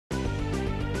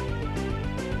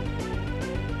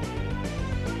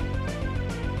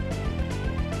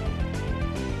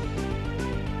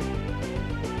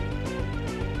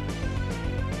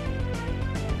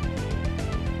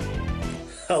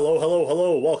Hello, hello,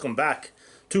 hello. Welcome back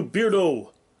to Beardo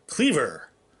Cleaver.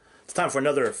 It's time for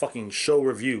another fucking show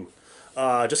review.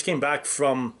 Just came back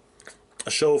from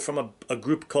a show from a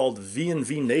group called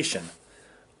VNV Nation.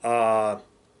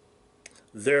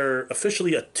 They're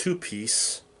officially a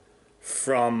two-piece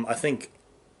from, I think,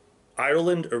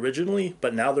 Ireland originally,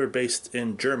 but now they're based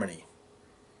in Germany.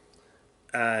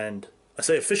 And I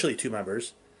say officially two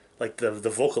members, like the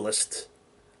vocalist,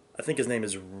 I think his name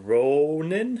is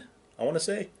Ronan, I want to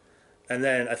say. And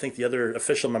then I think the other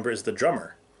official member is the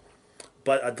drummer.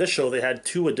 But at this show, they had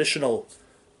two additional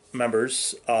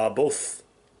members, both,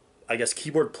 I guess,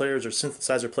 keyboard players or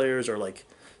synthesizer players or like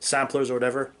samplers or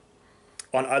whatever,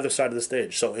 on either side of the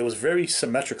stage. So it was very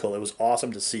symmetrical. It was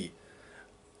awesome to see.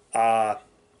 It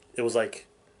was like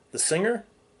the singer,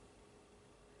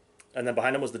 and then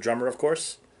behind him was the drummer, of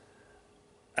course.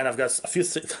 And I've got a few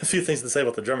things to say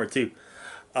about the drummer too.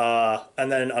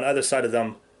 And then on either side of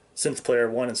them, synth player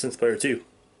 1 and synth player 2.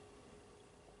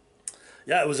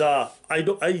 Yeah, it was.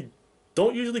 I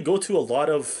don't usually go to a lot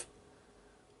of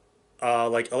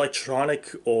like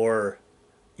electronic or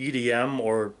EDM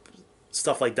or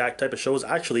stuff like that type of shows.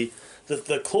 Actually,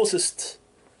 the closest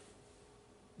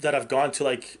that I've gone to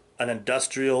like an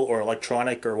industrial or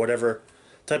electronic or whatever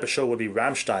type of show would be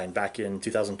Rammstein back in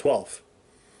 2012.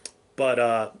 But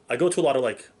I go to a lot of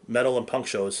like metal and punk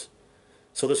shows.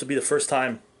 So this would be the first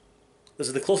time. This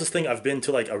is the closest thing I've been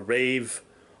to like a rave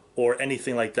or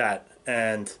anything like that.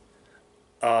 And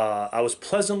I was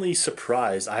pleasantly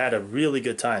surprised. I had a really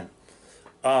good time.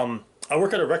 I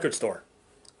work at a record store.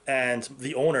 And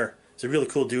the owner is a really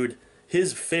cool dude.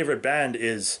 His favorite band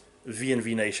is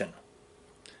VNV Nation.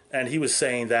 And he was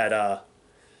saying that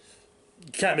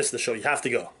you can't miss the show. You have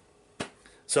to go.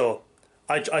 So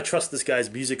I trust this guy's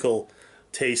musical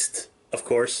taste, of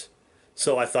course.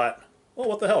 So I thought, well,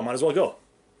 what the hell? Might as well go.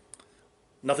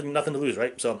 Nothing to lose,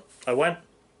 right? So I went.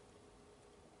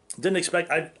 Didn't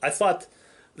expect. I thought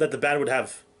that the band would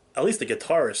have at least a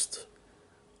guitarist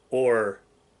or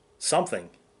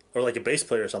something, or like a bass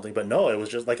player or something. But no, it was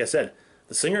just like I said,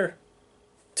 the singer,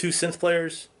 two synth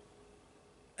players,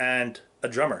 and a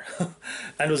drummer.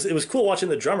 And it was cool watching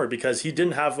the drummer because he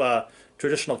didn't have a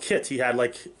traditional kit. He had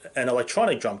like an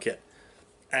electronic drum kit,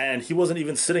 and he wasn't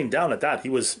even sitting down at that. He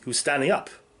was standing up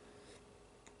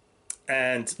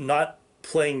and not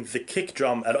playing the kick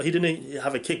drum at all. He didn't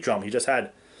have a kick drum. He just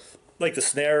had like the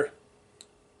snare,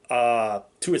 2 or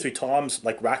 3 toms,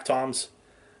 like rack toms,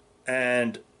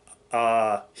 and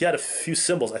he had a few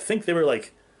cymbals. I think they were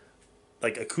like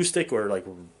acoustic or like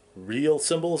real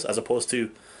cymbals as opposed to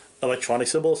electronic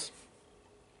cymbals.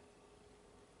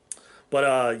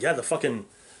 But yeah,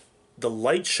 the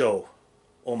light show,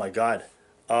 oh my god.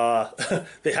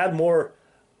 They had more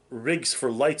rigs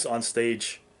for lights on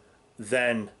stage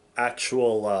than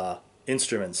actual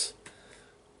instruments.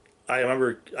 I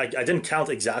remember, I didn't count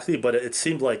exactly, but it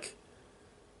seemed like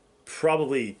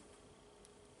probably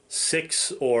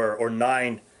 6 or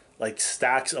 9 like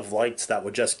stacks of lights that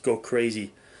would just go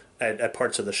crazy at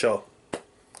parts of the show.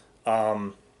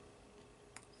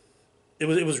 It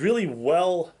was really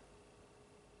well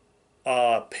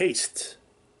paced.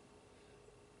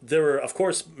 There were, of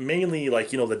course, mainly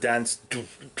like, you know, the dance,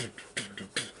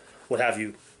 what have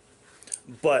you,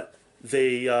 but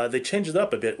they changed it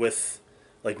up a bit with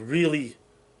like really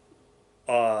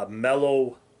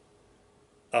mellow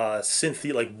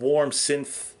synthy, like warm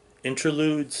synth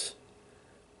interludes,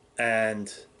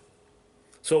 and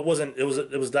so it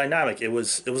was dynamic. It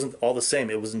wasn't all the same.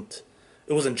 It wasn't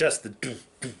just the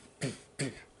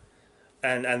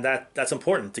and that's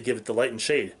important to give it the light and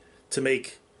shade, to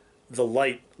make the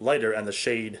light lighter and the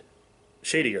shade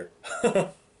shadier.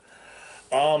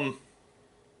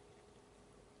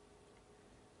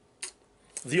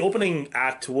 The opening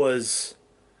act was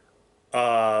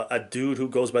a dude who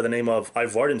goes by the name of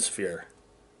Ivardensphere,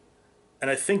 and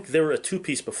I think they were a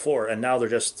two-piece before, and now they're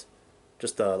just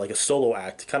like a solo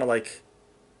act, kind of like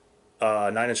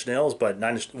 9 Inch Nails, but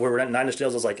 9 Inch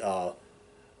Nails is like of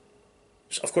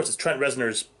course it's Trent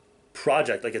Reznor's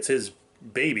project, like it's his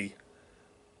baby,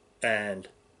 and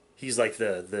he's like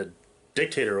the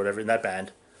dictator or whatever in that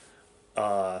band.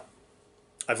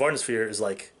 Ivardensphere is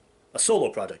like a solo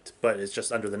project, but it's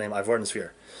just under the name Ivardensphere,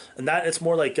 and that it's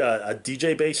more like a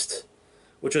DJ based,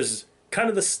 which is kind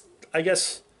of this, I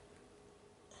guess,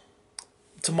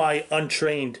 to my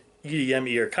untrained EDM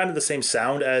ear, kind of the same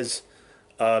sound as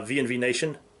VNV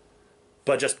Nation,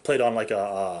 but just played on like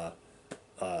a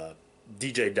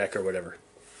DJ deck or whatever.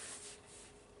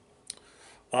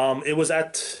 It was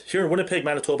here in Winnipeg,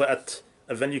 Manitoba, at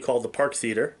a venue called the Park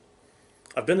Theatre.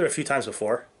 I've been there a few times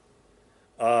before.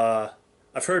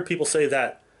 I've heard people say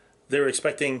that they were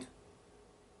expecting,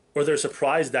 or they're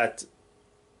surprised that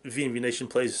VNV Nation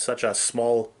plays such a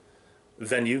small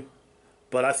venue,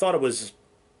 but I thought it was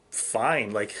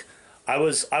fine. Like, I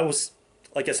was,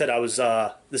 like I said, I was.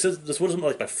 This wasn't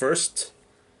like my first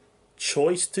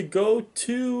choice to go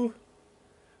to,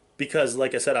 because,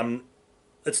 like I said, I'm.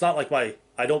 It's not like my.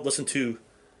 I don't listen to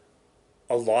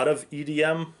a lot of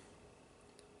EDM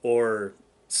or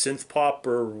synth pop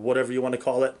or whatever you want to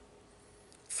call it.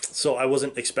 So I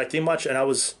wasn't expecting much, and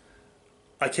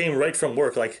I came right from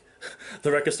work. Like,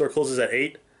 the record store closes at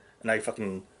 8, and I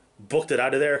fucking booked it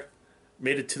out of there.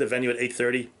 Made it to the venue at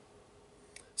 8:30.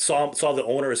 Saw the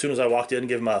owner as soon as I walked in.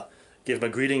 Gave him a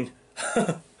greeting.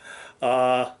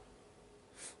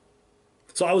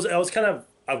 So I was kind of,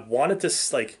 I wanted to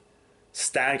like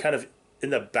stand kind of in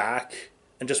the back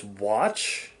and just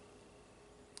watch,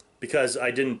 because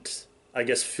I didn't, I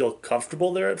guess, feel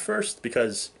comfortable there at first,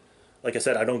 because, like I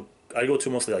said, I go to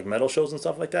mostly like metal shows and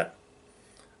stuff like that.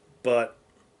 But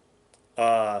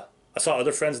I saw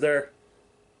other friends there.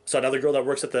 Saw another girl that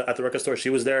works at the record store. She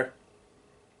was there.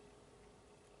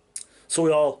 So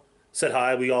we all said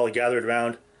hi. We all gathered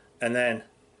around, and then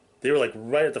they were like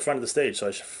right at the front of the stage. So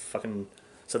I fucking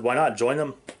said, "Why not join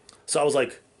them?" So I was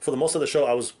like, for the most of the show,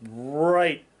 I was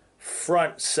right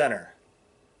front center,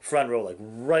 front row, like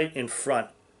right in front,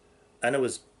 and it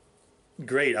was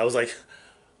great. I was like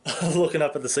looking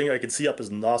up at the singer. I could see up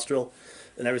his nostril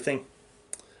and everything.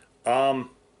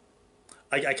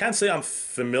 I can't say I'm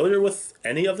familiar with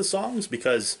any of the songs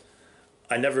because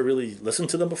I never really listened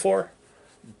to them before,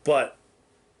 but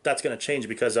that's gonna change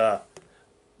because the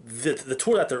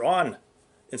tour that they're on,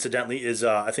 incidentally, is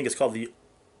I think it's called the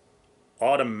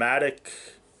Automatic.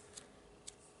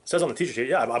 It says on the t-shirt here.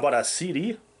 Yeah, I bought a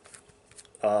CD,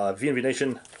 VNV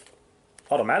Nation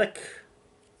Automatic.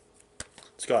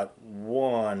 It's got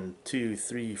 1, 2,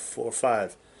 3, 4,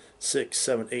 5, 6,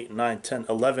 7, 8, 9, 10,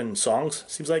 11 songs.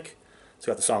 Seems like it's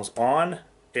got the songs On,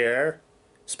 Air,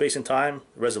 Space and Time,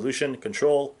 Resolution,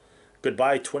 Control,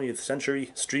 Goodbye 20th Century,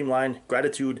 Streamline,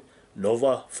 Gratitude,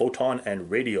 Nova, Photon,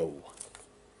 and Radio.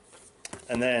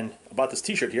 And then I bought this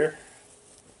t-shirt here.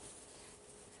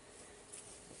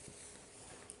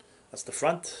 That's the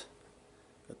front.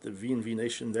 Got the VNV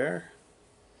Nation there.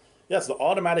 Yeah, it's the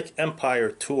Automatic Empire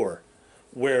Tour,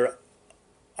 where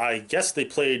I guess they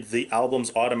played the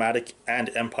albums Automatic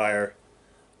and Empire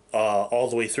all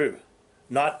the way through.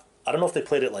 I don't know if they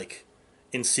played it like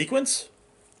in sequence,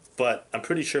 but I'm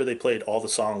pretty sure they played all the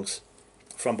songs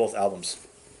from both albums.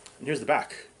 And here's the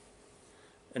back,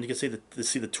 and you can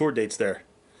see the tour dates there.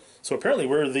 So apparently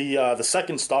we're the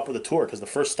second stop of the tour, because the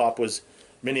first stop was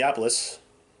Minneapolis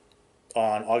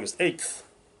on August 8th,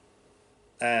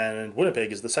 and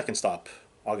Winnipeg is the second stop,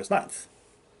 August 9th.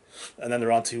 And then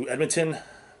they're on to Edmonton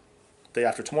day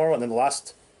after tomorrow, and then the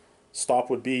last stop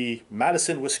would be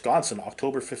Madison, Wisconsin,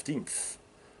 October 15th.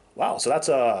 Wow, so that's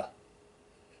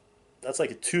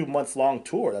like a 2-month long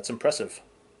tour. That's impressive.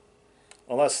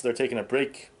 Unless they're taking a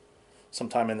break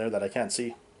sometime in there that I can't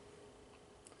see.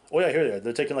 Oh yeah, here they are.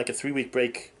 They're taking like a 3-week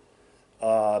break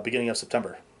beginning of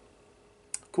September.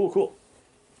 Cool.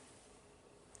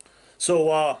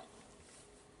 So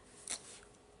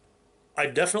I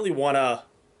definitely want to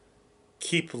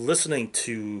keep listening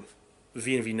to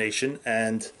VNV Nation,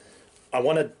 and I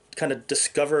want to kind of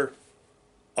discover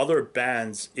other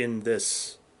bands in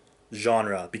this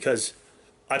genre, because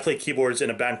I play keyboards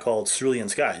in a band called Cerulean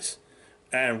Skies,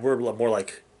 and we're more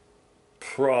like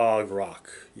prog rock,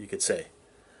 you could say.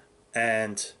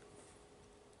 And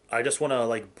I just want to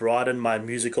like broaden my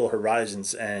musical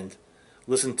horizons and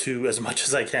listen to as much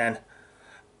as I can.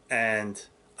 And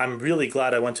I'm really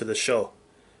glad I went to this show,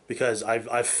 because I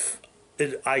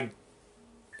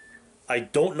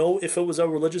don't know if it was a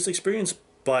religious experience,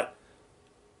 but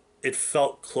it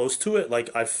felt close to it.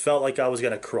 Like, I felt like I was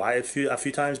gonna cry a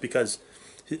few times, because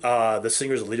the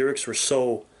singer's lyrics were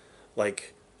so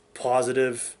like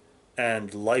positive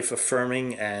and life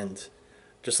affirming, and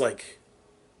just like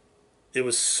it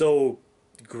was so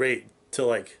great to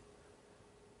like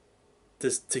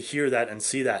to hear that and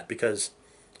see that, because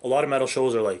a lot of metal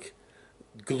shows are like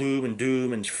gloom and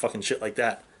doom and fucking shit like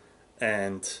that.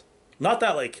 And not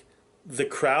that like the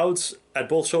crowds at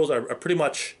both shows are pretty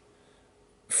much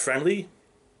friendly,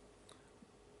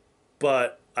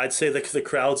 but I'd say the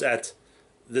crowds at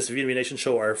this VNV Nation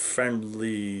show are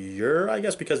friendlier, I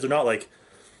guess, because they're not like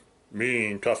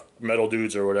mean, tough metal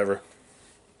dudes or whatever.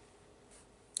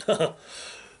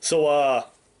 So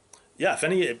yeah,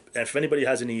 if anybody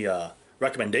has any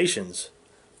recommendations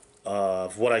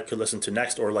of what I could listen to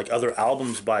next, or like other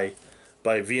albums by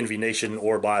VNV Nation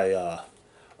or by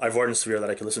Ivordin Sphere that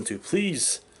I could listen to,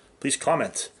 please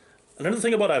comment. Another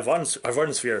thing about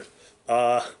Ivardensfear,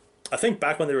 I think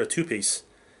back when they were a two-piece,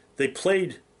 they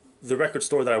played the record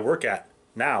store that I work at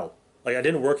now. Like, I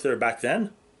didn't work there back then.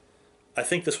 I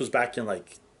think this was back in,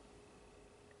 like,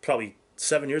 probably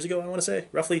 7 years ago, I want to say,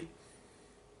 roughly.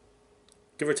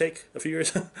 Give or take a few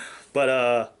years.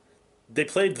 But they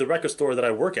played the record store that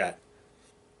I work at.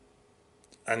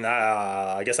 And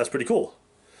I guess that's pretty cool.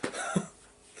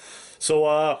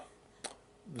 So,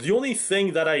 the only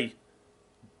thing that I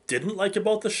didn't like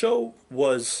about the show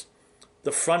was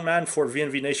the frontman for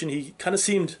VNV Nation. He kind of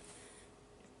seemed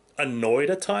annoyed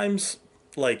at times.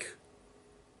 Like,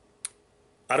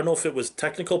 I don't know if it was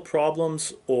technical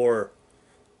problems or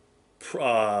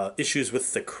issues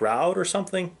with the crowd or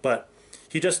something, but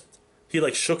he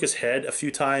like shook his head a few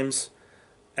times,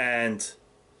 and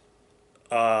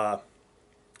I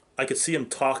could see him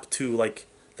talk to like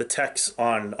the techs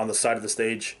on the side of the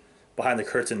stage behind the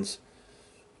curtains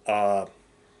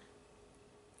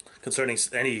concerning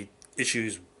any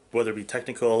issues, whether it be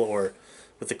technical or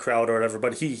with the crowd or whatever.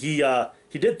 But he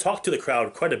did talk to the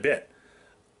crowd quite a bit.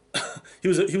 he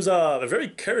was a very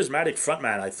charismatic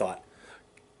frontman, I thought.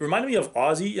 Reminded me of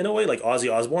Ozzy in a way, like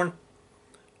Ozzy Osbourne.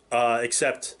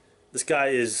 Except this guy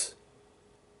is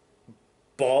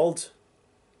bald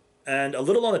and a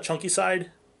little on the chunky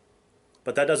side,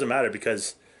 but that doesn't matter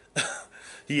because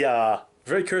he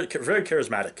very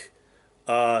charismatic.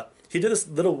 He did this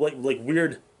little like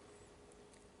weird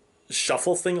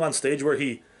shuffle thing on stage where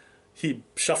he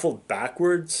shuffled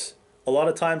backwards a lot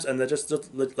of times, and that just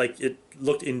like it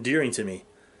looked endearing to me.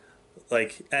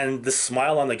 Like, and the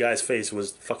smile on the guy's face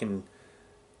was fucking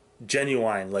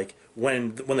genuine. Like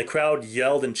when the crowd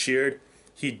yelled and cheered,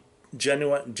 he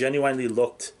genuinely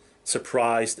looked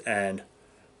surprised and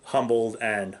humbled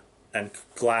and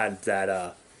glad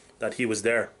that he was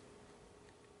there.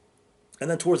 And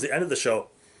then towards the end of the show,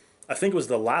 I think it was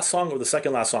the last song or the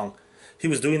second last song, he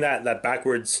was doing that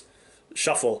backwards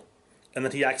shuffle, and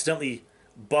then he accidentally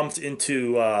bumped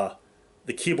into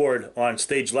the keyboard on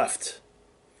stage left.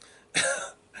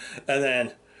 And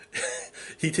then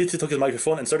he took his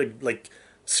microphone and started like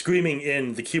screaming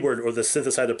in the keyboard or the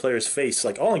synthesizer player's face,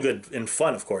 like all in good in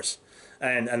fun, of course.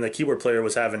 And the keyboard player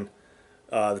was having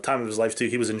the time of his life too.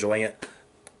 He was enjoying it.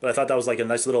 But I thought that was like a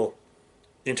nice little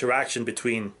interaction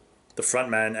between the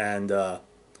frontman and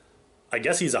I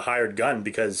guess he's a hired gun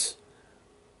because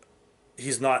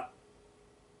he's not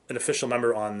an official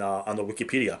member on the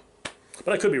Wikipedia.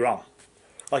 But I could be wrong.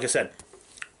 Like I said,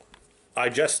 I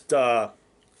just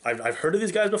I've heard of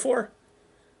these guys before,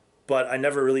 but I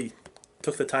never really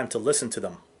took the time to listen to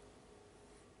them.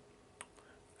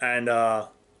 And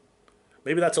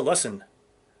maybe that's a lesson.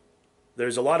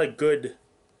 There's a lot of good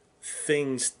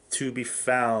things to be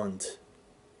found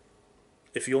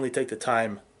if you only take the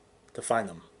time to find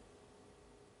them.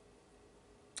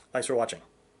 Thanks for watching.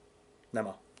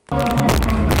 Nemo.